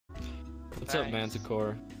What's up,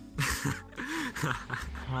 Manticore?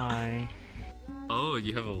 Hi. Oh,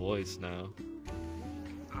 you have a voice now.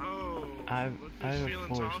 Oh. I have a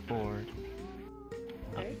voice board.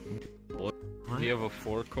 What? Do you have a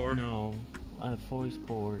 4-core? No, a voice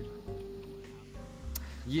board.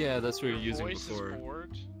 Yeah, that's what you're Your using voice before. Is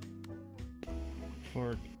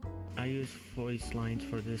bored? I use voice lines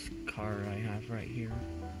for this car I have right here.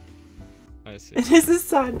 I see. It is a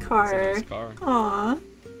sad car. It's a nice car. Aww.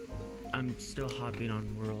 I'm still hopping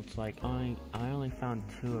on worlds. Like I only found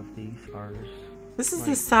 2 of these cars. This is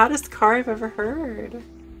the saddest car I've ever heard.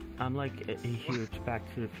 I'm like a huge Back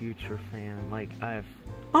to the Future fan. Like I have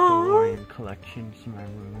Aww. DeLorean collections in my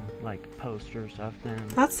room, like posters of them.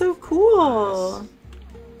 That's so cool.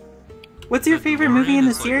 What's your favorite movie in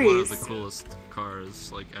the series? One of the coolest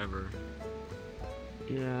cars like ever.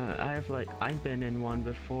 Yeah, I've been in one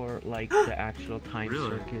before, like the actual time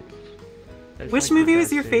circuits. It's Which like movie the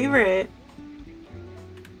was your best thing. favorite?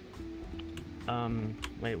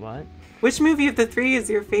 Wait, what? Which movie of the 3 is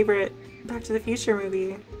your favorite Back to the Future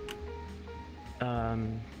movie?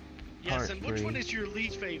 Yes, Part and which 3. one is your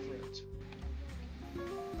least favorite?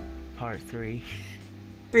 Part 3.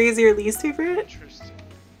 3 is your least favorite? Interesting.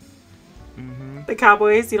 Mm-hmm. The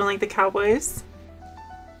Cowboys? You don't like the Cowboys?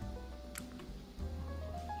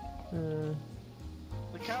 The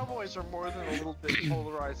Cowboys are more than a little bit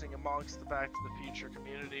polarizing amongst the Back to the Future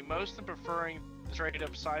community, most of them preferring the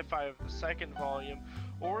straight-up sci-fi of the second volume,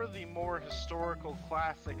 or the more historical,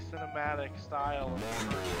 classic, cinematic style of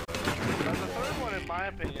horror. But the third one, in my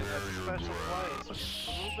opinion, has a special place. It's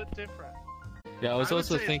a little bit different. Yeah, I was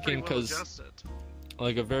also say it's thinking pretty well because adjusted.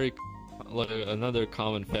 another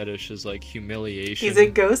common fetish is like humiliation. He's a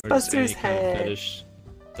or just Ghostbusters any kind of head. fetish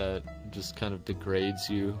that just kind of degrades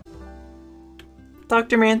you.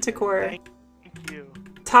 Dr. Manticore. Thank you.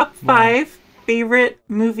 Top 5 favorite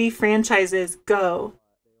movie franchises. Go.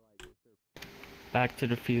 Back to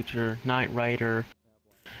the Future, Knight Rider,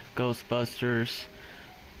 Ghostbusters,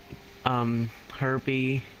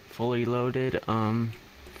 Herbie, Fully Loaded,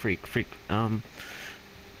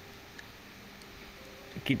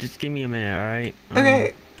 just give me a minute, alright?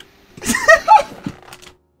 Okay. I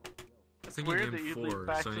think Weird you that you named leave 4,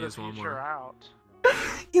 Back so to he the has one Future more. out.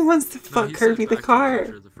 He wants to No, fuck he said Herbie the Back to car.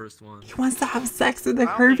 Future, the first one. He wants to have sex with the I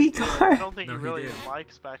don't Herbie think he did. I car. don't think No, he he really did.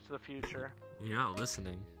 likes Back to the Future. You're not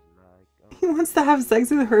listening. He wants to have sex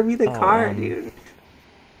with Herbie the car, dude.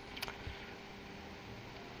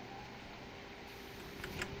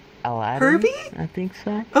 Aladdin? Herbie? I think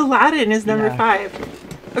so. Aladdin is number Yeah.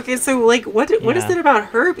 5. Okay, so like, what is it about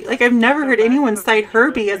Herbie? Like, I've never heard anyone cite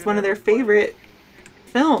Herbie as one of their favorite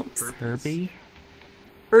films. Herbie?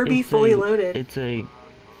 Herbie It's Fully a- Loaded. It's a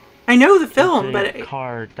I know the film, it's but a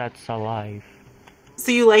car that's alive.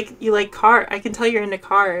 so you like car? I can tell you're into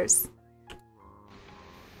cars.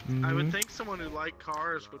 I would think someone who liked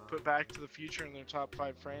cars would put Back to the Future in their top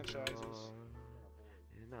 5 franchises.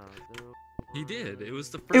 He did. It was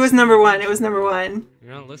the first. It was number 1. It was number 1.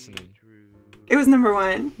 You're not listening. It was number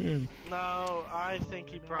 1. No, I think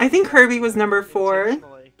he probably... I think Herbie was number 4.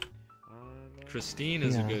 intentionally. Christine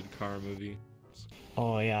is a Yeah. good car movie.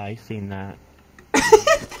 Oh yeah, I seen that.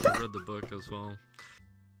 I read the book as well.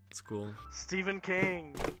 It's cool. Stephen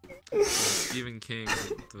King. Stephen King,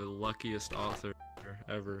 the luckiest author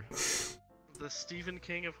ever. The Stephen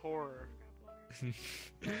King of horror.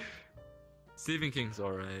 Stephen King's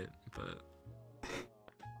alright, but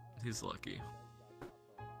he's lucky.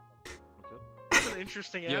 That's an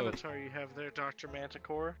interesting Yo. avatar you have there, Dr.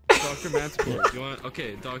 Manticore. Dr. Manticore, do you want?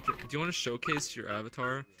 Okay, Doctor, do you want to showcase your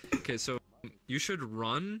avatar? Okay, so you should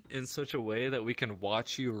run in such a way that we can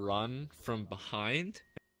watch you run from behind,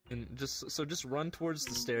 and just run towards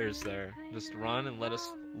the stairs there. Just run and let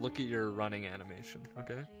us look at your running animation.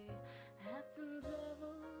 Okay.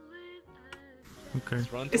 Okay.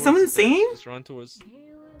 Just run Is towards someone the stairs. singing? Just run towards.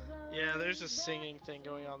 Yeah, there's a singing thing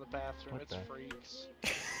going on in the bathroom. What It's the- freaks.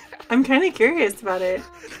 I'm kind of curious about it.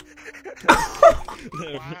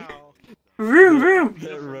 Wow. Vroom vroom.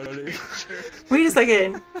 running. Wait a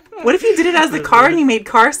second. What if you did it as the car and you made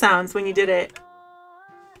car sounds when you did it?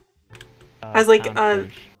 As like the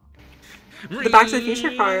Back to the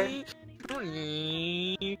Future car.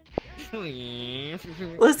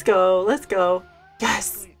 Let's go. Let's go.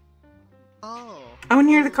 Yes. Oh, I want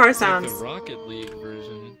to hear the car Like sounds. the Rocket League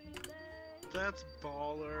version. that's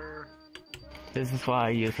baller. This is what I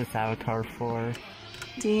use this avatar for.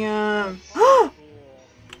 Damn. Cool.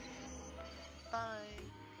 Bye.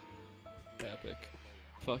 Epic.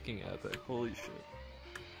 Fucking epic. Holy shit.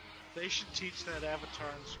 They should teach that avatar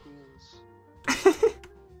in schools.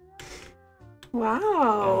 Oh,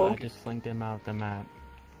 Wow. I just linked him out the map.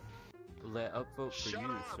 Let upvote for Shut you,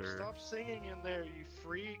 up! sir. Stop singing in there, you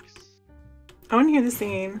freaks! I want to hear the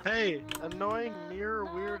singing. Hey, annoying mirror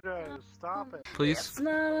weirdos, stop it. Please. It's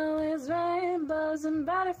not always rainbows and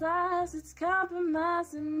butterflies, it's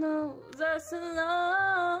compromising moves us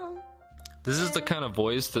alone. This is the kind of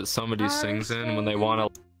voice that somebody sings in when they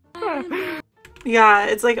want to Yeah,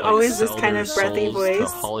 it's like always this sell kind their of breathy souls to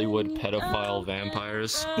voice. Hollywood pedophile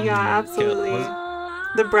vampires. Yeah, absolutely.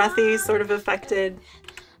 The breathy sort of affected.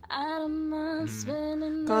 God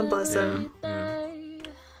bless him.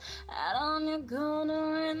 Out on your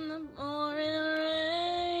corner in the pouring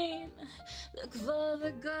rain. Look for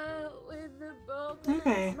the girl with the broken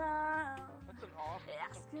Okay. smile. That's an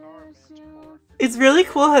awesome guitar. It's really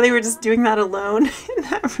cool how they were just doing that alone in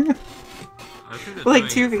that room. I think they're Like doing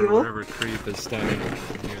two it for people? whatever creep is standing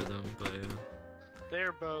near them, but yeah.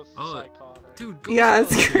 They're both Oh, psychotic. Dude, Yeah,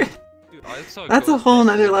 it's Ghostbusters. great. Dude, I saw That's a whole Ghostbusters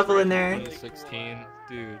nother level in there. 2016.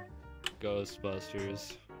 Dude,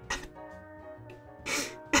 Ghostbusters.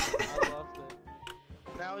 I loved it.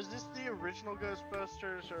 Now, is this the original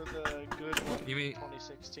Ghostbusters or the good one You mean- from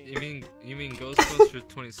 2016? You mean Ghostbusters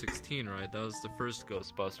 2016, right? That was the first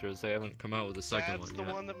Ghostbusters. They haven't come out with the second That's one the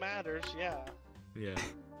yet. one that matters, yeah. Yeah.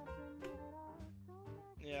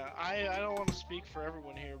 Yeah, I don't want to speak for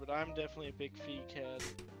everyone here, but I'm definitely a big Feek head.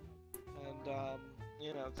 And,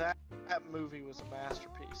 you know, that movie was a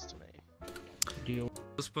masterpiece to me. Do you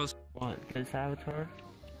Ghostbusters. want this avatar?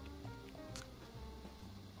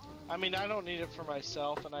 I mean, I don't need it for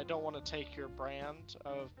myself, and I don't want to take your brand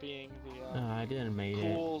of being the No, I didn't make it.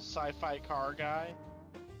 cool sci-fi car guy.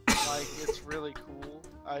 Like, it's really cool.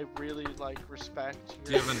 I really, like, respect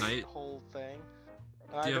Do you your have a night? whole thing.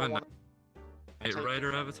 Do you have a want Knight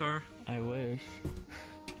Rider avatar? I wish.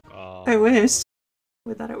 I wish.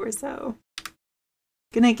 Would that it were so.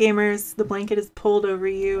 Good night, gamers. The blanket is pulled over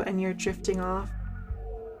you and you're drifting off.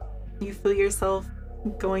 You feel yourself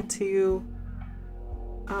going to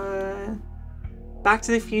Back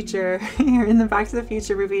to the Future. You're in the Back to the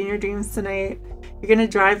Future movie in your dreams tonight. You're gonna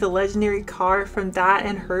drive the legendary car from that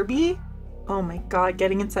and Herbie? Oh my god,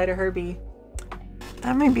 getting inside a Herbie.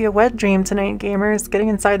 That might be a wet dream tonight, gamers. Getting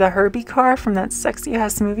inside the Herbie car from that sexy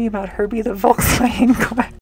ass movie about Herbie the Volkswagen car.